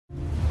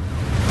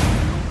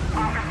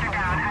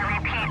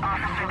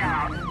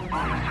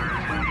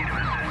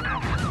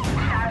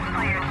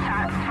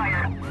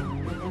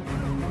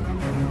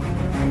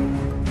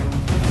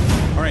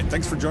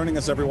Thanks for joining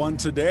us, everyone.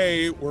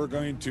 Today, we're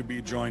going to be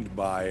joined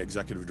by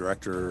Executive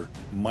Director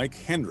Mike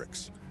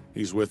Hendricks.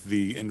 He's with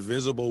the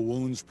Invisible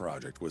Wounds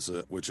Project,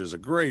 which is a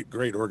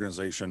great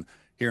organization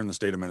here in the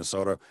state of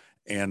Minnesota.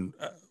 And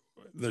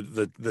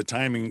the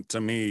timing to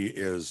me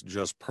is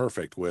just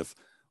perfect with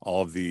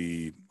all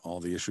the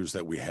issues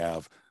that we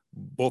have,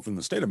 both in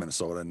the state of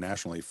Minnesota and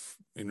nationally,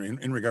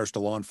 in regards to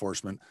law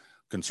enforcement,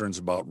 concerns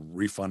about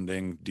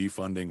refunding,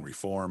 defunding,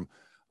 reform.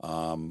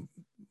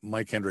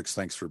 Mike Hendricks,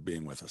 thanks for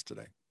being with us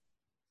today.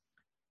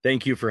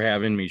 Thank you for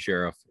having me,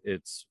 Sheriff.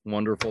 It's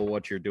wonderful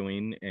what you're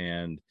doing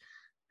and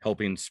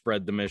helping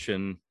spread the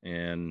mission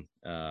and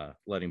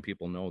letting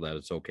people know that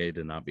it's okay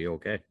to not be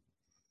okay.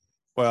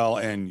 Well,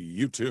 and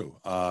you too.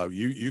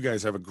 You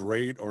guys have a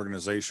great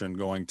organization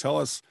going. Tell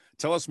us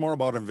more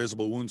about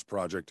Invisible Wounds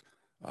Project.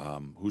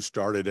 Who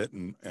started it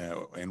and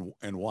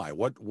why?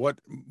 What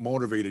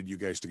motivated you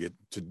guys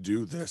to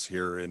do this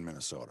here in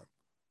Minnesota?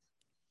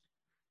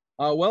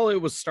 Well, it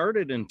was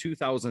started in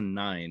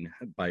 2009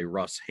 by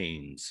Russ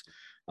Haynes.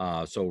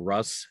 So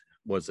Russ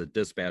was a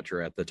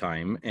dispatcher at the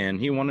time, and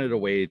he wanted a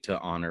way to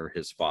honor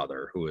his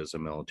father, who is a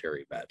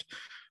military vet.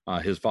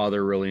 His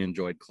father really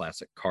enjoyed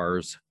classic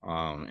cars,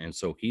 and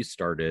so he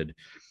started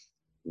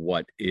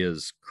what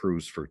is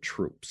Cruise for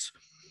Troops.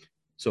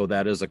 So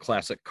that is a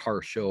classic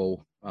car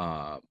show,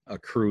 a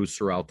cruise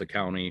throughout the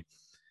county,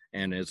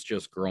 and it's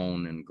just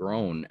grown and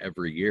grown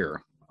every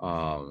year.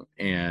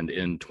 And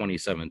in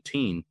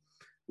 2017,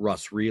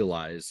 Russ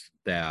realized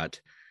that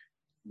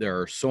there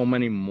are so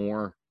many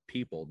more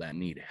people that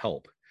need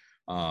help.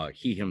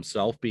 He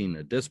himself, being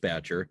a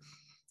dispatcher,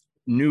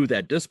 knew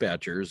that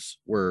dispatchers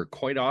were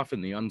quite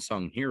often the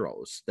unsung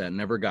heroes that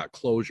never got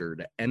closure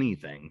to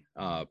anything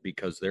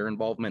because their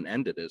involvement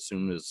ended as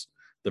soon as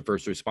the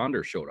first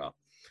responders showed up.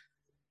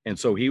 And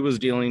so he was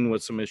dealing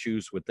with some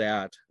issues with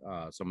that.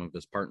 Some of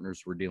his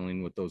partners were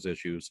dealing with those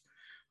issues.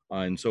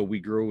 And so we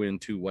grew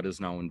into what is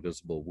now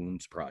Invisible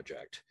Wounds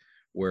Project,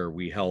 where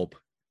we help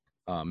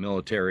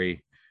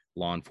military,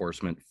 law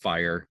enforcement,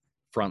 fire,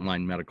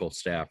 frontline medical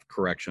staff,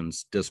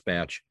 corrections,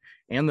 dispatch,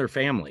 and their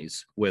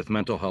families with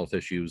mental health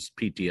issues,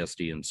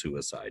 PTSD, and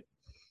suicide.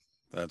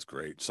 That's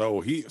great.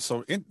 So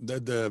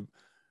the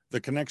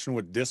connection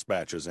with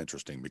dispatch is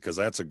interesting because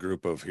that's a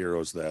group of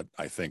heroes that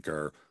I think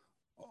are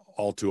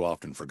all too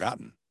often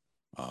forgotten.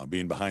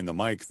 Being behind the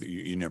mic,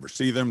 you never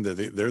see them.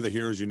 They're the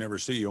heroes you never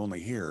see, you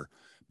only hear.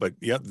 But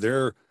yet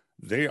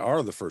they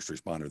are the first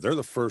responder. They're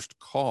the first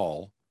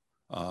call.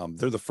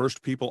 They're the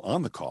first people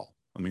on the call.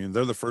 I mean,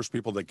 they're the first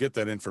people that get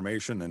that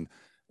information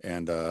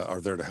and are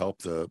there to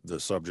help the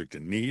subject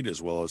in need,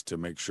 as well as to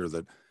make sure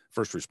that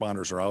first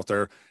responders are out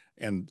there.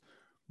 And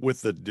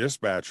with the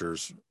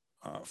dispatchers,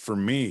 for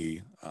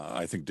me,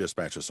 I think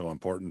dispatch is so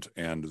important,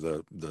 and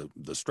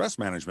the stress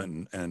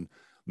management and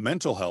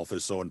mental health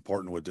is so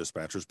important with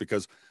dispatchers,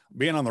 because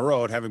being on the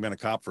road, having been a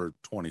cop for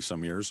 20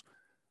 some years,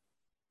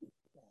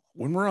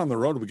 when we're on the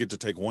road, we get to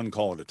take one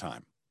call at a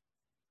time.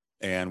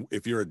 And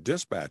if you're a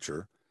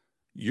dispatcher,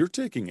 you're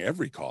taking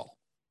every call.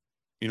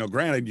 You know,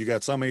 granted, you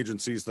got some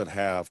agencies that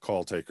have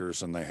call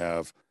takers, and they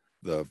have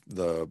the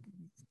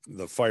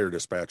fire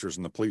dispatchers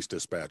and the police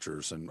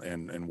dispatchers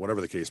and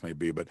whatever the case may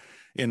be. But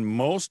in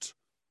most,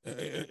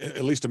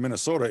 at least in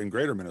Minnesota, in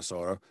greater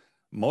Minnesota,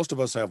 most of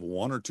us have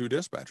one or two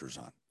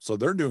dispatchers on. So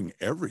they're doing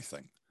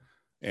everything.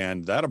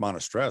 And that amount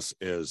of stress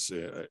is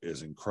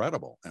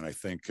incredible. And I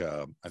think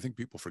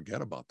people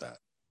forget about that.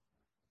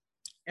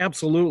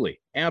 Absolutely.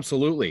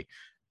 Absolutely.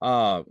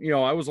 I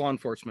was law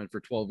enforcement for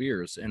 12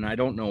 years, and I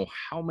don't know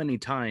how many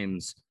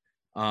times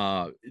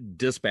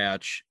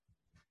dispatch,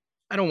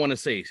 I don't want to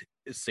say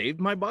it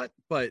saved my butt,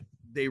 but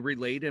they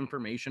relayed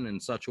information in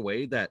such a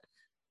way that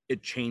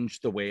it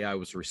changed the way I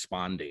was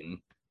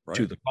responding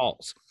to the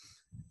calls.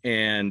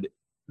 And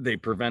they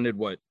prevented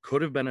what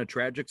could have been a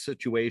tragic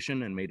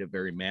situation and made it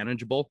very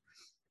manageable.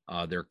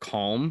 They're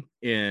calm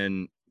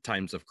in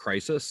times of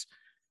crisis.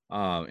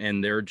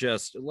 And they're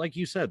just, like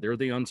you said, they're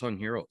the unsung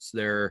heroes.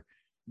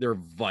 They're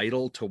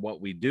vital to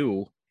what we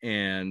do,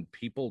 and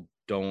people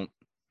don't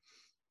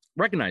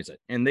recognize it,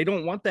 and they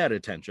don't want that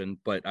attention,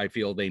 but I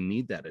feel they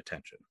need that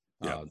attention.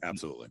 Yeah,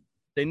 absolutely.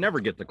 They never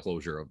get the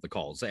closure of the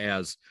calls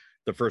as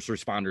the first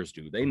responders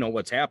do. They know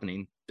what's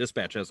happening.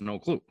 Dispatch has no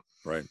clue.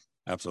 Right.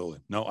 Absolutely.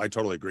 No, I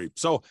totally agree.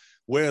 So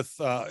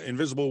with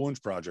Invisible Wounds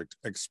Project,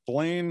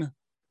 explain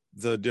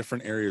the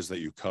different areas that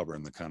you cover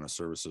and the kind of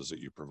services that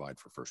you provide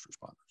for first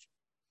responders.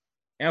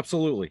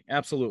 Absolutely.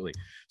 Absolutely.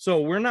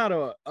 So we're not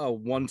a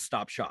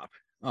one-stop shop.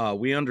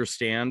 We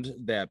understand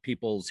that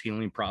people's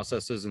healing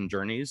processes and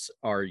journeys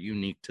are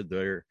unique to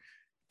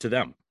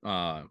them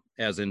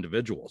as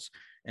individuals.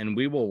 And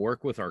we will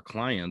work with our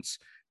clients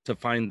to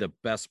find the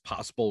best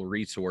possible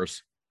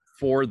resource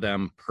for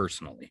them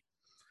personally.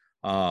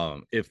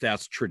 If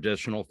that's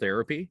traditional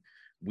therapy,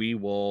 we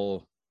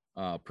will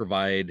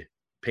provide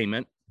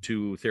payment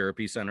to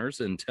therapy centers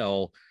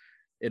until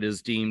it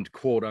is deemed,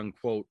 quote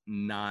unquote,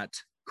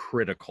 not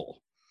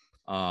critical.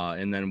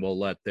 And then we'll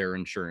let their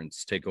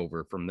insurance take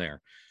over from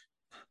there.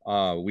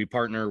 We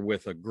partner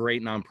with a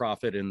great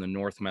nonprofit in the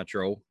North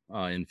Metro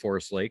in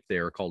Forest Lake. They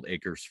are called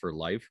Acres for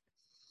Life.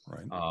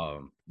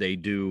 Right. They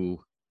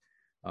do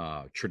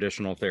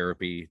traditional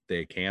therapy.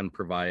 They can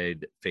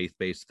provide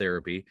faith-based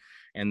therapy,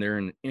 and they're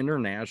an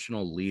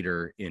international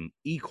leader in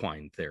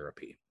equine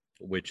therapy,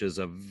 which is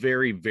a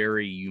very,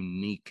 very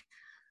unique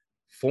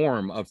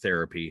form of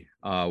therapy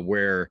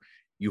where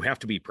you have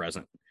to be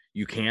present.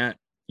 You can't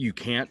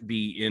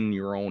be in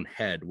your own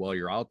head while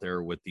you're out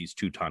there with these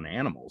 2-ton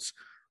animals.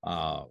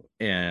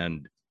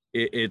 And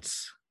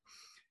it's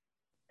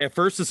at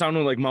first it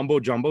sounded like mumbo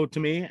jumbo to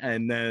me,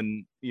 and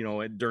then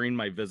during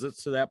my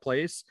visits to that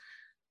place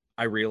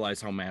I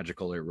realized how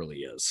magical it really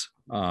is.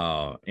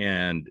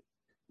 And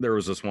there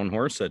was this one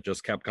horse that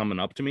just kept coming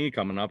up to me,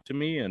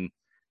 and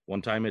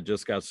one time it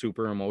just got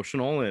super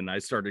emotional and I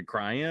started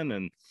crying,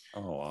 and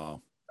Oh,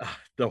 wow.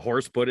 the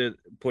horse put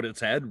its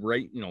head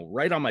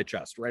right on my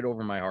chest, right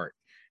over my heart,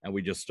 and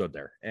we just stood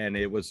there, and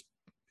it was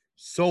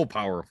so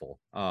powerful.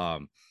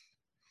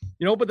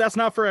 But that's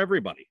not for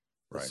everybody.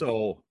 Right.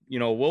 So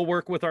we'll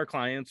work with our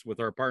clients, with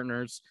our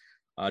partners,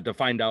 to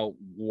find out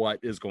what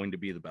is going to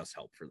be the best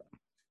help for them.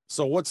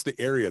 So what's the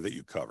area that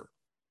you cover?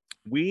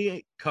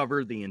 We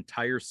cover the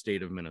entire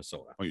state of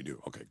Minnesota. Oh, you do?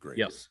 Okay, great.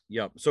 Yes.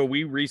 Yep. So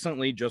we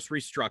recently just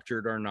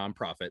restructured our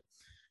nonprofit.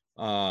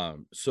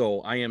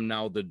 So I am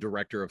now the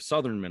director of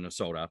Southern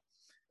Minnesota,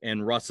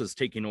 and Russ is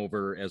taking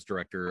over as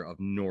director of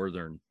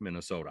Northern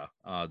Minnesota.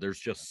 There's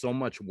just so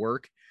much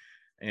work,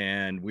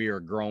 and we are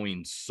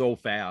growing so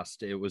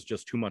fast. It was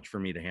just too much for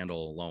me to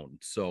handle alone.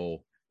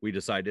 So we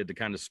decided to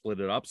kind of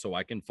split it up so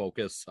I can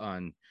focus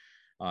on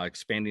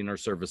expanding our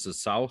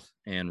services south,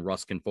 and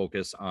Russ can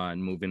focus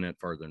on moving it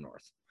farther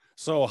north.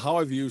 So how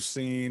have you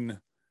seen,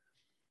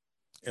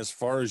 as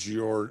far as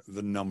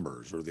the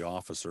numbers or the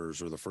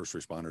officers or the first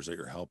responders that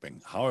you're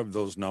helping, how have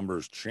those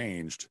numbers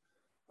changed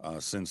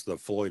since the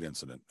Floyd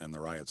incident and the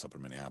riots up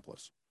in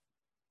Minneapolis?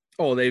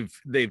 Oh,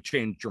 they've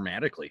changed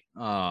dramatically.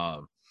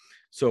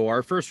 So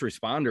our first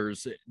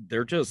responders,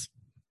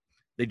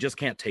 they just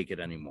can't take it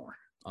anymore.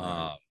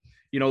 Right.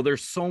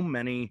 There's so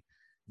many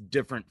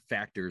different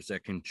factors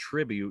that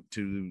contribute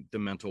to the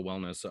mental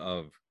wellness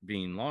of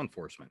being law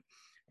enforcement.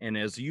 And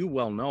as you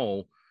well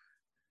know,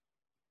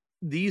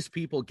 these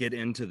people get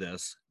into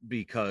this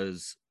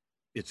because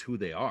it's who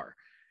they are.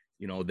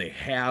 They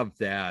have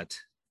that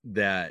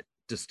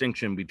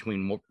distinction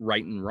between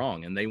right and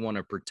wrong, and they want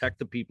to protect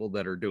the people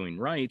that are doing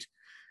right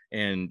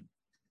and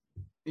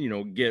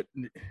get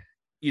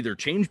either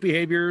change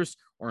behaviors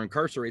or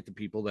incarcerate the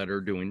people that are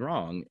doing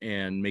wrong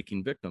and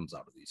making victims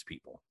out of these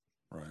people.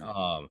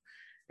 Right.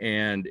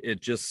 And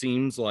it just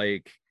seems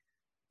like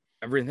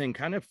everything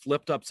kind of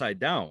flipped upside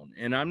down.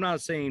 And I'm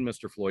not saying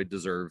Mr. Floyd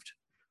deserved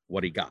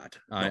what he got.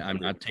 I'm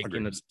not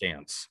taking a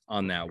stance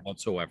on that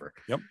whatsoever.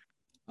 Yep.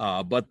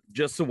 But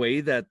just the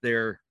way that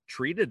they're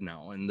treated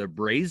now and the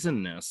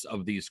brazenness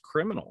of these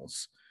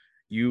criminals,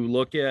 you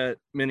look at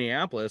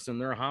Minneapolis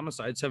and their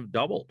homicides have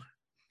doubled.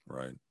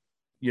 Right.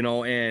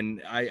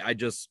 And I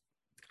just,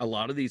 a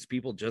lot of these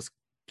people just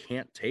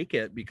can't take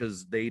it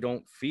because they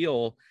don't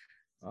feel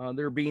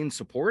they're being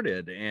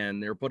supported,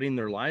 and they're putting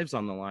their lives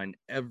on the line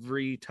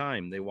every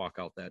time they walk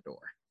out that door.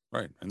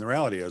 Right. And the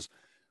reality is,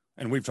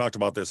 and we've talked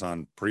about this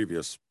on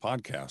previous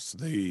podcasts,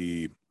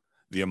 the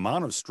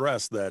amount of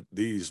stress that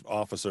these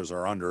officers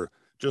are under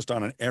just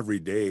on an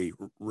everyday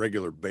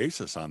regular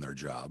basis on their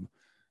job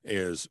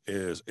is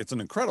it's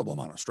an incredible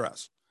amount of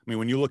stress. I mean,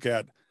 when you look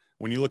at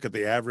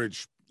the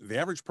average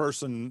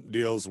person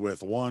deals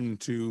with 1,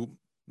 2,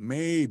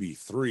 maybe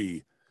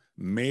 3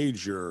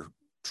 major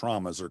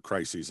traumas or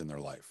crises in their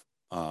life.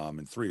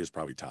 And 3 is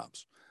probably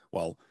tops.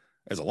 Well,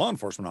 as a law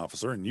enforcement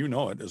officer, and you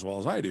know it as well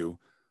as I do,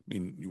 I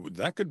mean,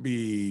 that could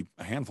be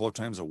a handful of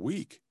times a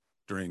week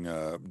during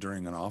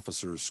an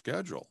officer's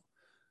schedule.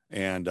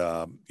 And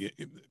the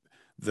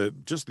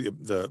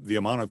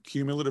amount of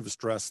cumulative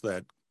stress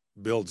that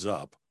builds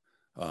up,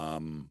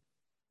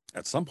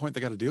 at some point they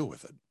got to deal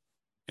with it.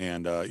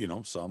 And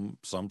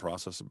some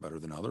process it better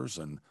than others,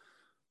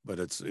 but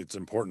it's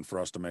important for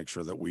us to make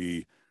sure that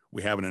we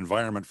have an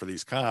environment for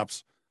these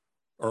cops,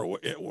 or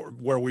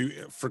where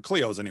for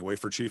CLEOs anyway,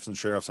 for chiefs and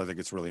sheriffs. I think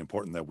it's really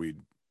important that we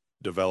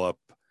develop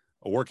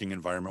a working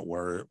environment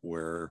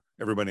where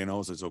everybody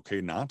knows it's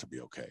okay not to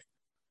be okay.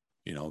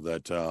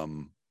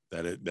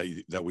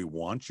 That we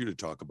want you to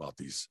talk about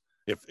these.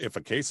 If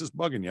a case is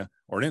bugging you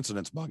or an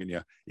incident's bugging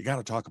you, you got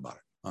to talk about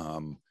it.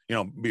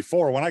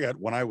 Before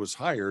when I was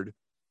hired,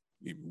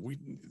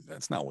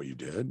 that's not what you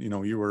did.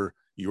 You were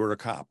a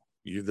cop.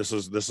 This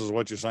is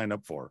what you signed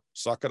up for.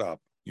 Suck it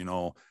up.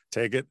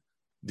 Take it,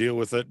 deal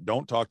with it.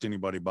 Don't talk to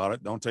anybody about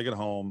it. Don't take it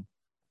home.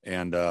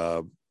 And,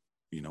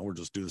 we'll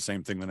just do the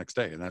same thing the next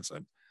day.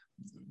 And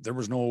there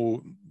was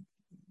no,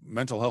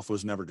 mental health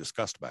was never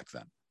discussed back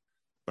then.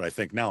 But I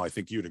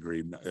think you'd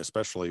agree,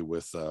 especially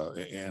with,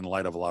 in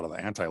light of a lot of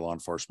the anti-law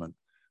enforcement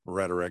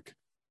rhetoric,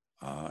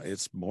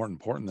 it's more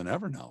important than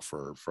ever now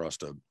for us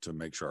to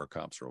make sure our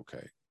cops are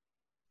okay.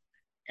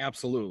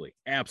 Absolutely.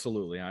 I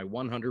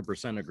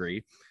 100%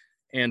 agree.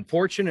 And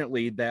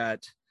fortunately,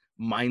 that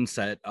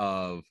mindset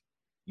of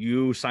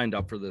you signed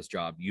up for this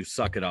job, you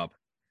suck it up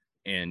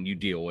and you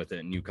deal with it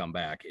and you come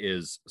back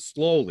is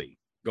slowly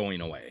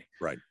going away.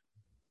 Right.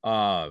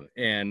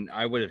 And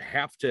I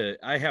have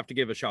to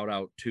give a shout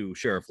out to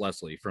Sheriff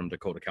Leslie from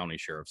Dakota County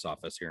Sheriff's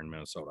Office here in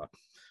Minnesota.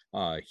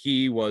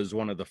 He was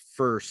one of the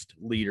first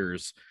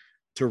leaders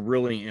to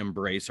really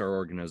embrace our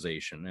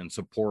organization and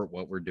support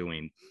what we're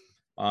doing.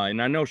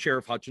 And I know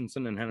Sheriff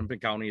Hutchinson in Hennepin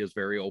County is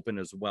very open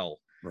as well,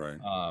 right,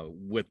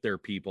 with their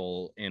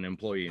people and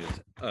employee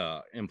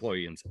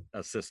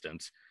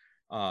assistants.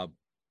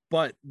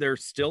 But there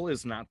still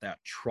is not that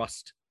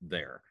trust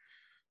there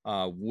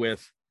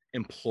with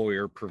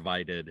employer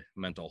provided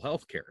mental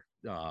health care.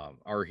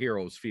 Our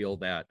heroes feel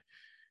that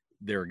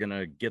they're going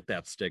to get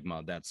that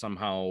stigma, that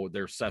somehow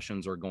their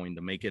sessions are going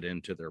to make it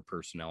into their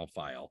personnel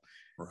file.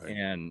 right.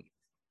 And,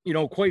 you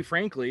know, quite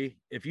frankly,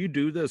 if you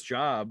do this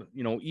job,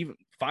 you know, even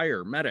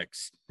fire,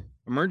 medics,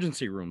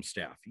 emergency room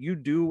staff, you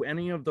do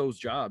any of those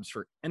jobs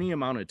for any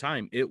amount of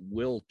time, it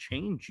will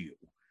change you.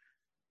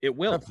 It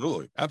will.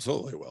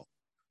 Absolutely will.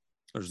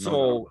 There's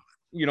no,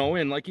 you know,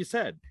 and like you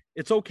said,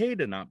 it's okay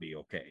to not be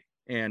okay.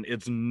 And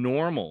it's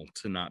normal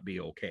to not be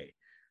okay.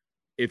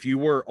 If you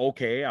were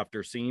okay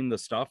after seeing the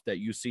stuff that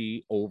you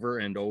see over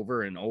and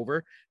over and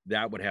over,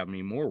 that would have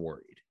me more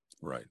worried.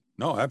 Right.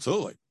 No,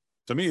 absolutely.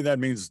 To me, that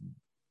means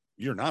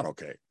you're not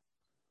okay.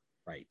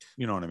 Right.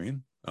 You know what I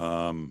mean?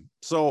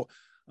 So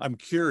I'm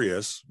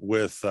curious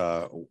with,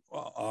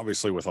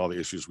 obviously with all the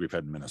issues we've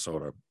had in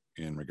Minnesota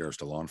in regards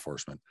to law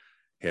enforcement,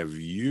 have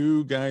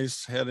you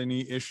guys had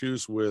any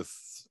issues with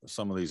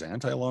some of these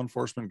anti-law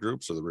enforcement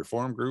groups or the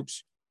reform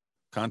groups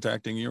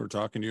contacting you or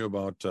talking to you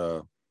about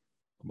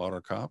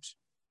our cops?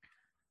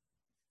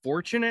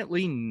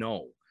 Fortunately,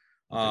 no.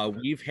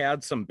 We've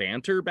had some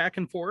banter back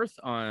and forth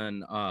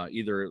on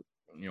either,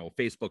 you know,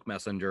 Facebook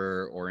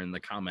Messenger or in the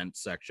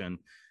comments section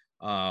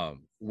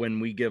when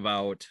we give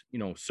out, you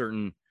know,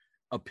 certain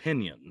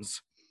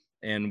opinions,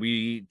 and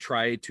we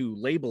try to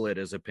label it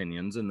as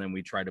opinions, and then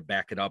we try to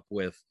back it up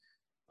with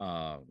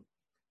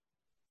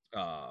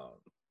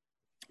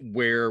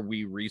where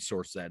we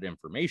resource that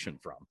information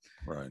from.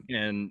 Right.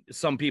 And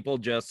some people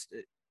just,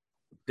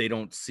 they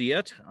don't see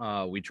it.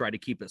 We try to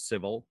keep it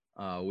civil.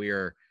 We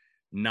are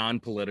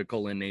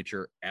non-political in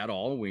nature at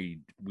all. We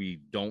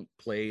don't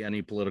play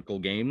any political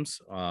games.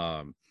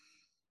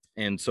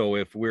 And so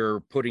if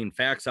we're putting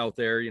facts out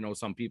there, you know,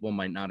 some people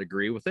might not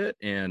agree with it.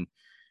 And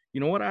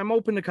you know what? I'm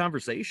open to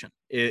conversation.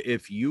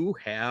 If you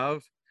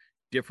have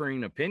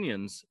differing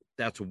opinions,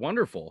 that's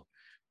wonderful,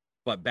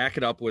 but back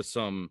it up with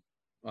some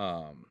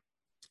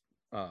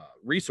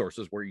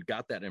resources where you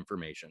got that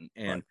information,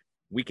 and right.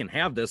 We can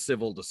have this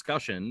civil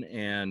discussion.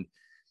 And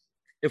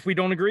if we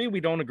don't agree,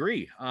 we don't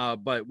agree.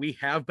 But we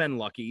have been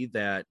lucky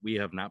that we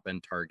have not been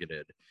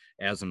targeted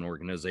as an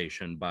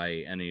organization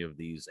by any of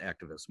these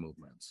activist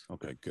movements.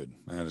 Okay, good.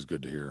 That is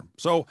good to hear.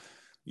 So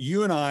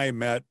you and I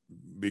met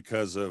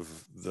because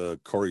of the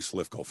Corey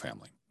Slifko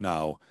family.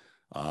 Now,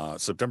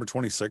 September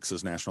 26th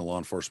is National Law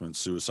Enforcement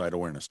Suicide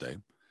Awareness Day.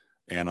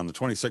 And on the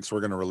 26th,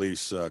 we're going to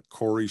release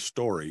Corey's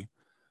story.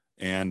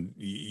 And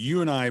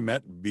you and I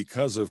met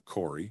because of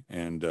Corey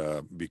and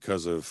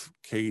because of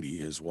Katie,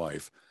 his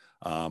wife.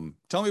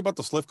 Tell me about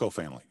the Slifko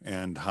family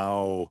and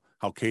how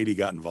Katie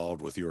got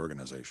involved with your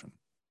organization.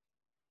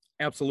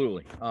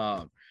 Absolutely.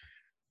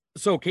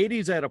 So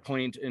Katie's at a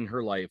point in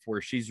her life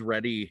where she's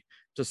ready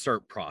to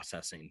start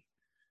processing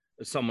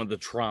some of the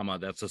trauma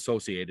that's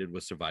associated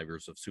with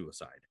survivors of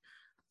suicide.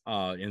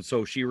 And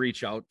so she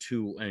reached out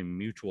to a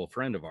mutual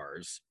friend of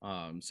ours,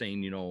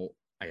 saying, you know,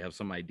 I have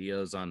some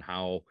ideas on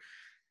how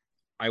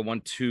I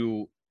want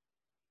to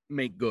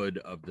make good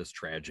of this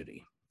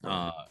tragedy.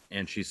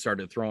 And she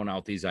started throwing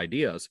out these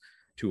ideas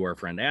to our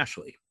friend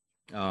Ashley.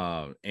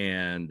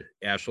 And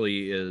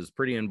Ashley is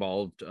pretty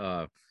involved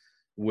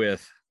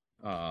with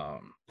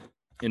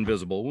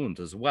Invisible Wounds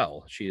as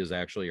well. She is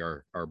actually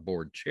our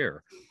board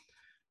chair.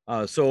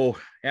 So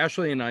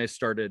Ashley and I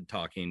started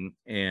talking,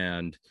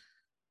 and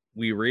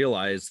we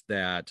realized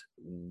that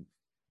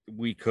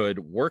we could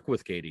work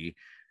with Katie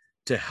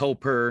to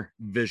help her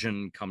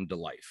vision come to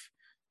life.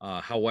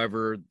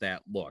 However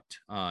that looked.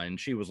 And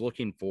she was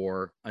looking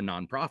for a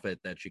nonprofit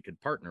that she could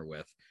partner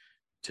with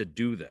to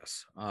do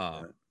this.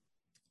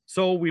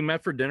 So we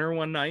met for dinner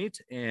one night,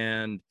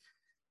 and,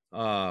 you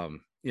know,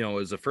 it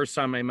was the first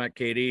time I met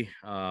Katie,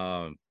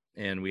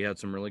 and we had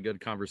some really good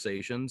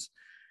conversations.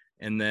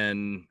 And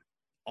then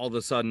all of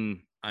a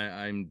sudden,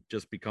 I'm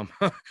just become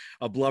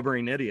a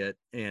blubbering idiot,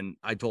 and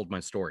I told my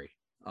story.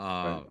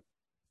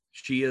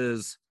 She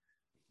is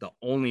the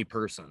only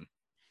person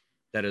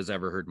that has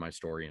ever heard my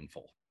story in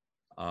full.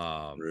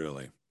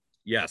 Really?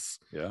 Yes.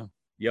 Yeah.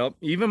 Yep.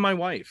 Even my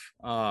wife.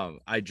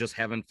 I just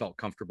haven't felt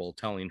comfortable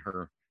telling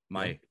her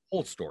my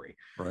whole story.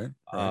 Right.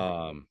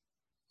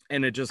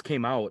 And it just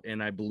came out,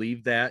 and I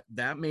believe that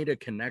made a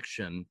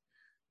connection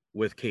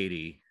with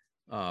Katie,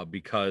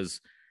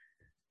 because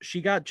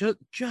she got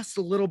just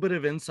a little bit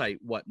of insight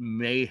what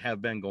may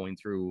have been going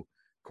through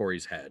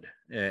Corey's head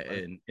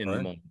in the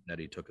moment that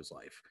he took his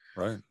life.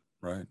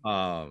 Right.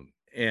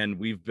 and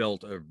we've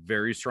built a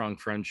very strong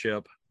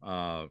friendship.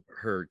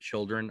 Her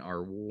children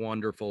are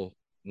wonderful,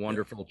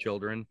 wonderful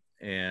children,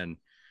 and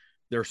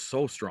they're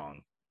so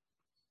strong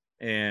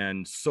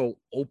and so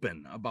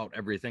open about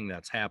everything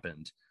that's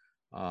happened.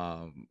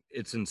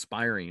 It's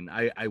inspiring.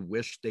 I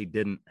wish they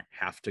didn't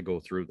have to go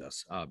through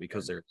this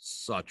because they're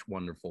such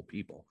wonderful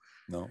people.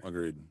 No,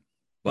 agreed.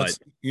 But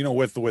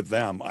with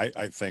them,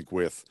 I think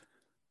with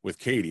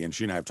Katie, and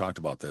she and I have talked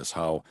about this,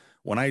 how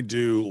when I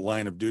do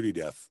line of duty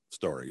death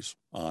stories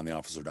on the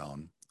Officer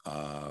Down,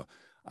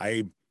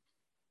 I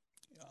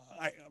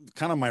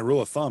kind of, my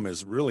rule of thumb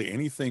is really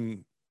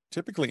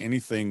typically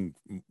anything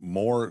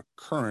more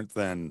current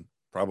than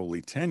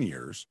probably 10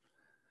 years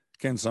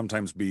can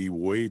sometimes be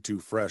way too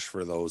fresh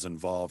for those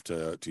involved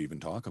to even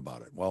talk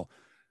about it. Well,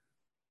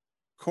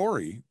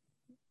 Corey's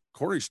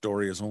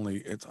story is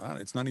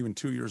it's not even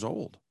 2 years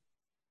old.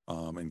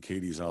 And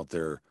Katie's out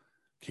there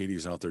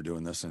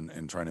doing this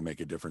and trying to make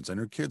a difference. And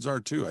her kids are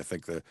too. I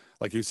think that,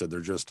 like you said,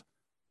 they're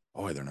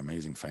an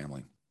amazing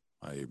family.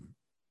 I'm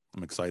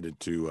excited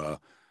to,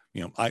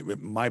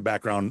 my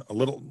background, a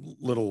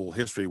little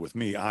history with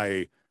me.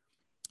 I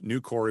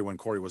knew Corey when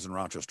Corey was in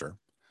Rochester.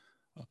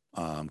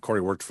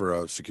 Corey worked for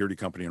a security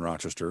company in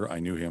Rochester. I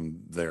knew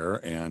him there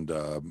and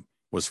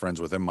was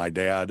friends with him. My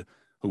dad,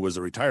 who was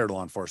a retired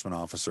law enforcement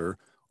officer,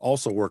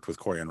 also worked with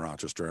Corey in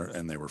Rochester,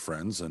 and they were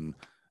friends. And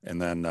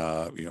then,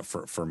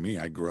 for me,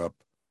 I grew up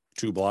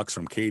 2 blocks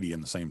from Katie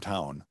in the same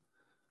town.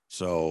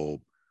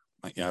 So,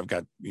 I've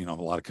got, a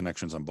lot of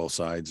connections on both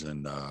sides,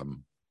 and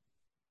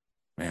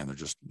man,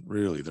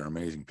 they're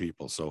amazing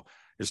people. So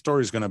his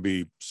story is going to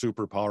be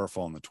super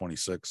powerful on the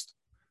 26th.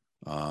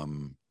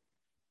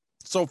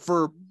 So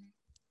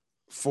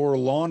for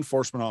law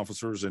enforcement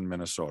officers in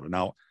Minnesota,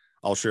 now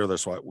I'll share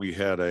this. We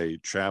had a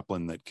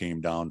chaplain that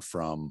came down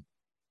from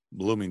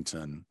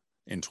Bloomington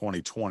in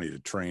 2020 to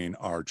train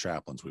our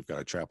chaplains. We've got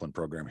a chaplain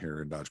program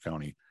here in Dodge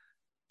County.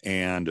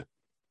 And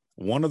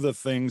one of the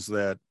things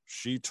that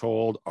she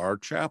told our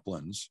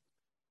chaplains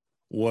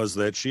was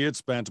that she had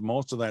spent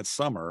most of that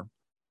summer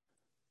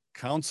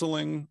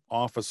counseling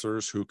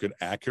officers who could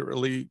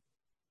accurately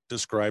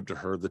describe to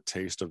her the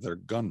taste of their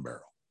gun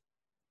barrel.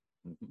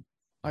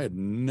 I had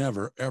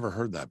never, ever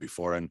heard that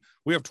before. And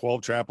we have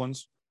 12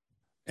 chaplains,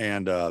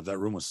 and that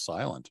room was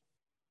silent.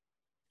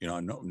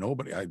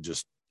 Nobody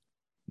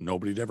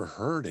had ever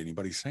heard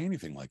anybody say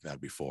anything like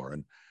that before.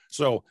 And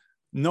so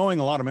knowing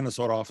a lot of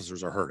Minnesota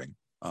officers are hurting,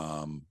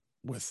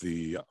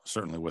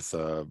 certainly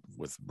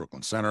with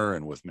Brooklyn Center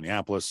and with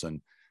Minneapolis,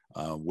 and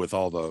with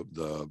all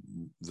the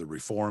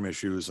reform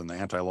issues and the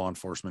anti-law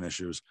enforcement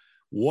issues,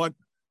 what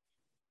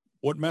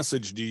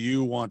message do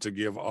you want to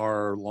give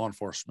our law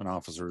enforcement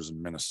officers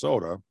in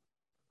Minnesota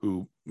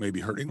who may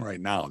be hurting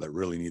right now that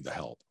really need the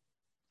help?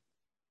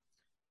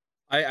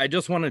 I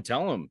just want to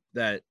tell them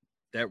that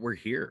we're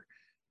here.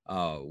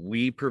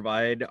 We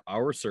provide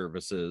our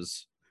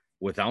services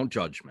without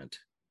judgment,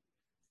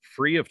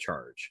 free of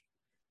charge,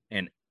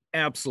 and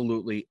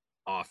absolutely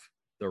off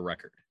the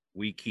record.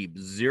 We keep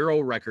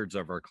 0 records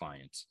of our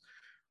clients.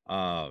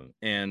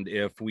 And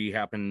if we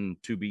happen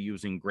to be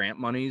using grant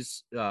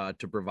monies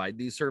to provide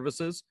these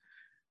services,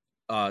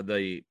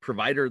 the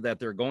provider that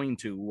they're going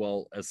to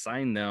will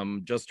assign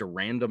them just a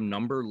random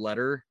number,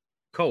 letter,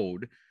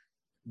 code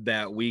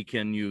that we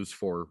can use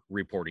for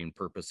reporting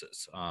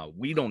purposes.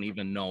 We don't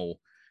even know.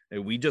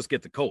 We just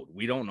get the code.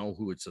 We don't know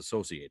who it's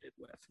associated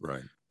with.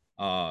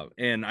 Right.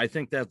 And I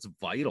think that's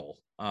vital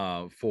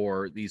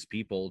for these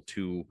people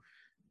to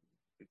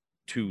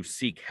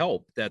seek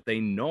help, that they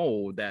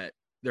know that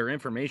their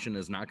information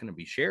is not going to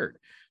be shared.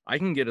 I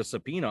can get a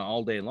subpoena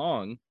all day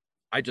long.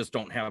 I just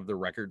don't have the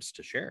records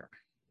to share.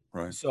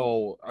 Right.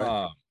 So,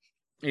 right.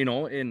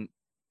 And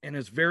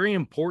it's very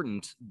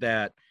important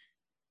that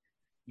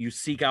you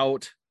seek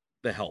out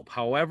the help,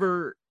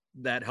 however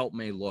that help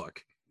may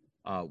look.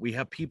 We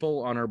have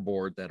people on our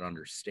board that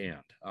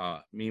understand.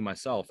 Me,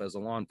 myself, as a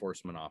law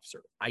enforcement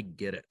officer, I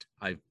get it.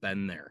 I've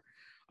been there.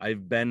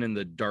 I've been in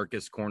the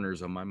darkest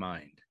corners of my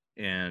mind,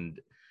 and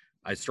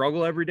I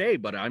struggle every day,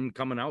 but I'm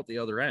coming out the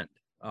other end.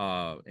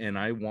 And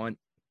I want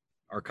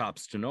our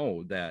cops to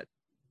know that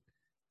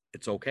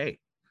it's okay.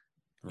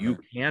 Right. You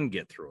can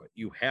get through it.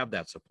 You have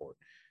that support.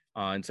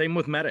 And same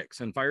with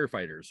medics and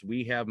firefighters.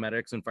 We have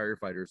medics and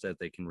firefighters that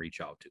they can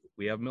reach out to.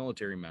 We have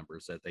military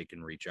members that they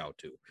can reach out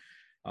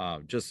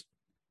to. Just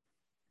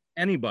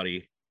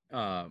anybody,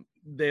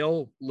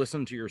 they'll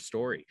listen to your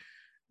story.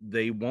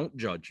 They won't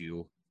judge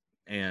you.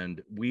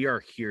 And we are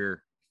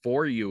here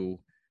for you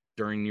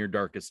during your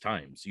darkest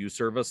times. You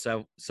serve us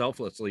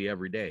selflessly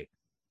every day.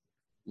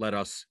 Let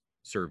us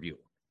serve you.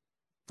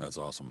 That's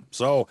awesome.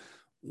 So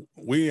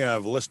we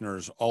have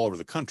listeners all over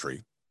the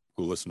country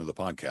who listen to the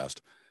podcast.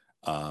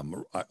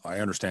 I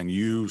understand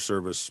you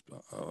service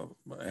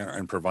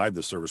and provide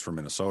the service for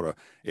Minnesota.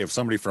 If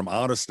somebody from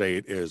out of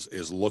state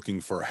is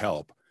looking for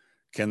help,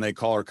 can they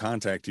call or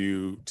contact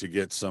you to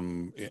get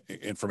some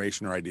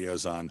information or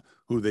ideas on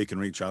who they can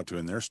reach out to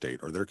in their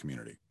state or their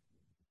community?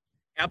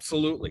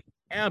 Absolutely.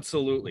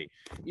 Absolutely.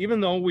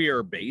 Even though we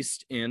are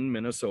based in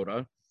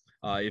Minnesota,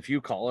 if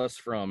you call us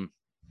from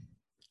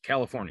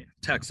California,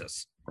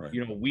 Texas. Right.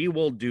 We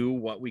will do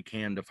what we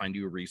can to find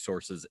you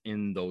resources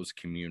in those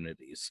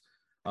communities.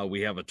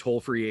 We have a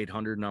toll-free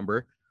 800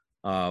 number.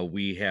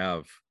 We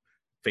have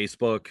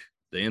Facebook,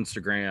 the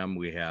Instagram,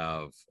 we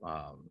have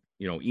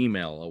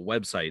email, a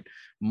website,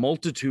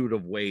 multitude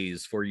of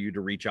ways for you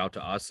to reach out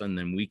to us, and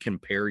then we can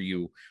pair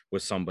you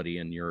with somebody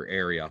in your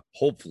area,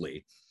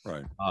 hopefully,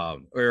 Right.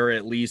 Or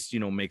at least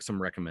make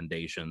some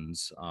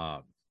recommendations.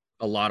 A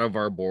lot of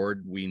our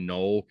board, we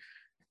know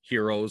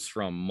heroes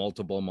from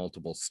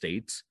multiple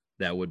states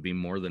that would be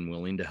more than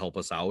willing to help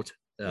us out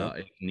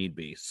if need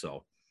be.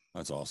 So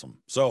that's awesome.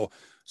 So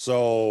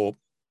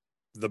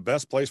the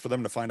best place for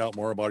them to find out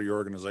more about your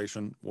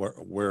organization,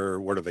 where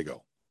do they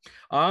go?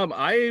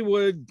 I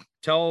would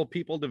tell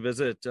people to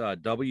visit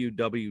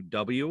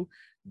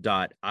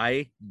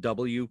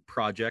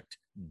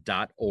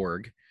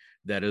www.iwproject.org.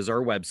 That is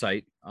our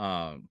website.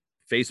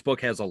 Facebook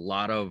has a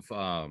lot of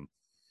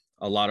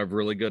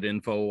really good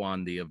info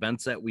on the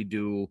events that we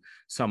do,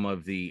 some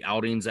of the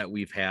outings that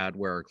we've had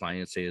where our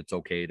clients say it's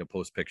okay to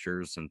post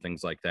pictures and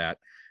things like that.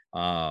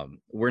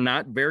 We're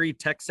not very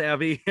tech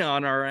savvy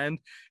on our end,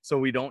 so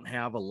we don't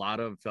have a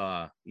lot of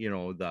the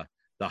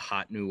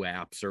hot new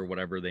apps or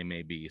whatever they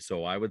may be.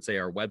 So I would say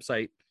our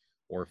website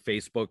or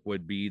Facebook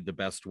would be the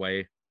best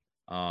way.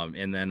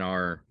 And then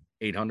our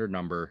 800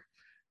 number,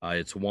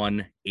 it's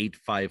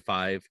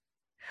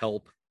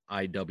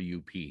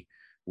 1-855-HELP-IWP,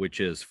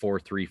 which is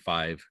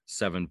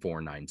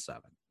 435-7497.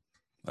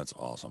 That's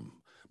awesome.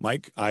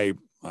 Mike, I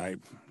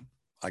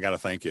got to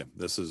thank you.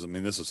 This is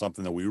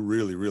something that we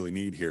really, really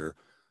need here.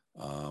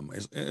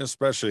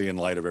 Especially in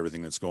light of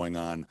everything that's going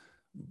on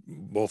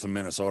both in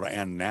Minnesota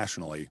and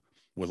nationally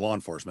with law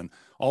enforcement.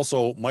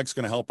 Also, Mike's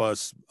going to help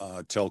us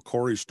tell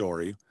Corey's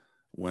story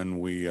when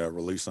we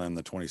release on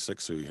the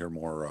 26th, so you hear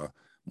more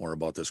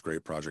about this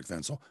great project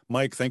then. So,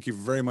 Mike, thank you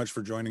very much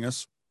for joining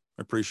us.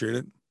 I appreciate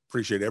it.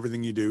 Appreciate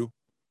everything you do.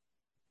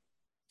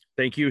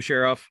 Thank you,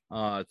 Sheriff.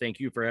 Thank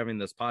you for having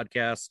this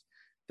podcast.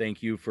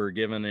 Thank you for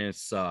giving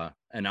us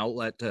an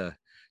outlet to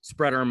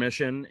spread our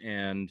mission.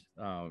 And,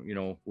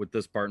 with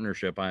this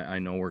partnership, I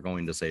know we're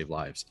going to save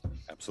lives.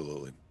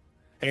 Absolutely.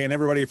 Hey, and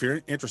everybody, if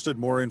you're interested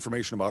in more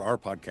information about our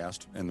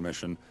podcast and the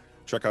mission,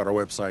 check out our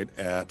website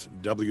at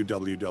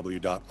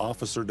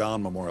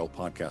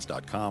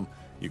www.officerdonmemorialpodcast.com.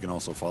 You can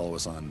also follow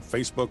us on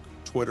Facebook,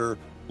 Twitter,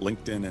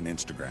 LinkedIn, and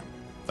Instagram.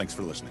 Thanks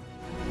for listening.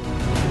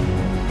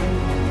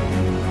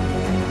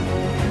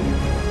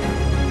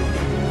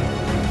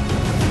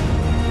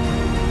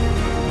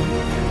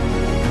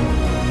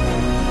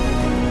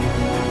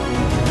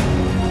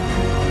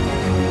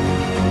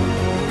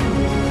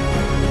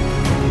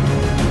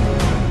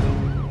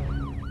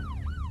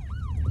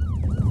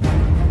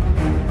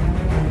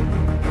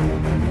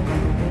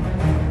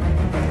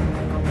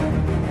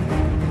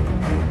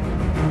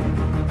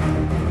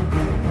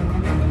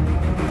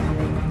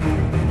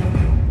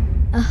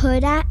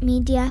 Huda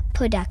Media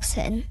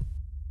Production.